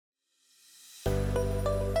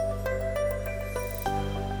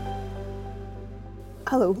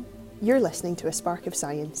Hello, you're listening to A Spark of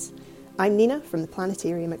Science. I'm Nina from the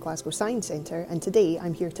Planetarium at Glasgow Science Centre, and today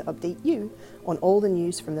I'm here to update you on all the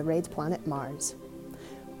news from the red planet Mars.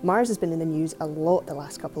 Mars has been in the news a lot the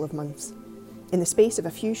last couple of months. In the space of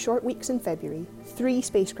a few short weeks in February, 3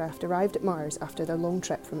 spacecraft arrived at Mars after their long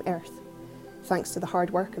trip from Earth. Thanks to the hard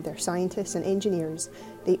work of their scientists and engineers,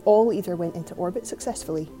 they all either went into orbit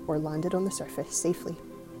successfully or landed on the surface safely.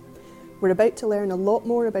 We're about to learn a lot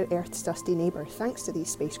more about Earth's dusty neighbour thanks to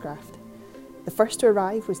these spacecraft. The first to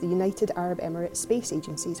arrive was the United Arab Emirates Space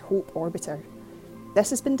Agency's HOPE orbiter.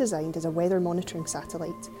 This has been designed as a weather monitoring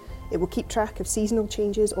satellite. It will keep track of seasonal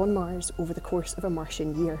changes on Mars over the course of a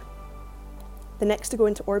Martian year. The next to go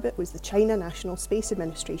into orbit was the China National Space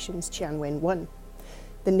Administration's Tianwen-1.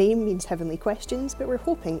 The name means heavenly questions, but we're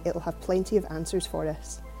hoping it'll have plenty of answers for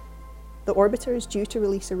us. The orbiter is due to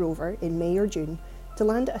release a rover in May or June to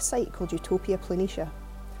land at a site called Utopia Planitia.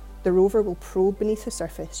 The rover will probe beneath the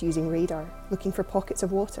surface using radar, looking for pockets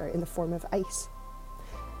of water in the form of ice.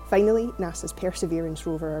 Finally, NASA's Perseverance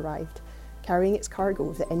rover arrived, carrying its cargo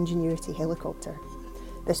of the Ingenuity helicopter.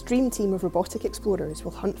 This dream team of robotic explorers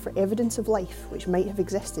will hunt for evidence of life which might have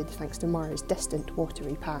existed thanks to Mars' distant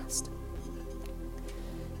watery past.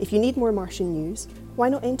 If you need more Martian news, why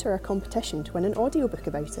not enter our competition to win an audiobook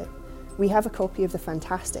about it? We have a copy of the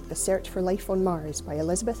fantastic The Search for Life on Mars by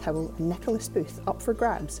Elizabeth Howell and Nicholas Booth up for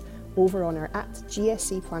grabs over on our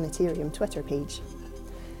 @GSC Planetarium Twitter page.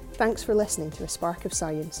 Thanks for listening to A Spark of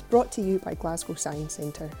Science, brought to you by Glasgow Science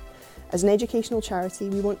Centre. As an educational charity,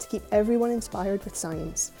 we want to keep everyone inspired with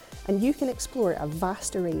science, and you can explore a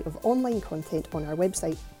vast array of online content on our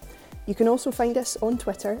website. You can also find us on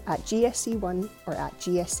Twitter @GSC1 or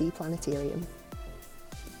 @GSC Planetarium.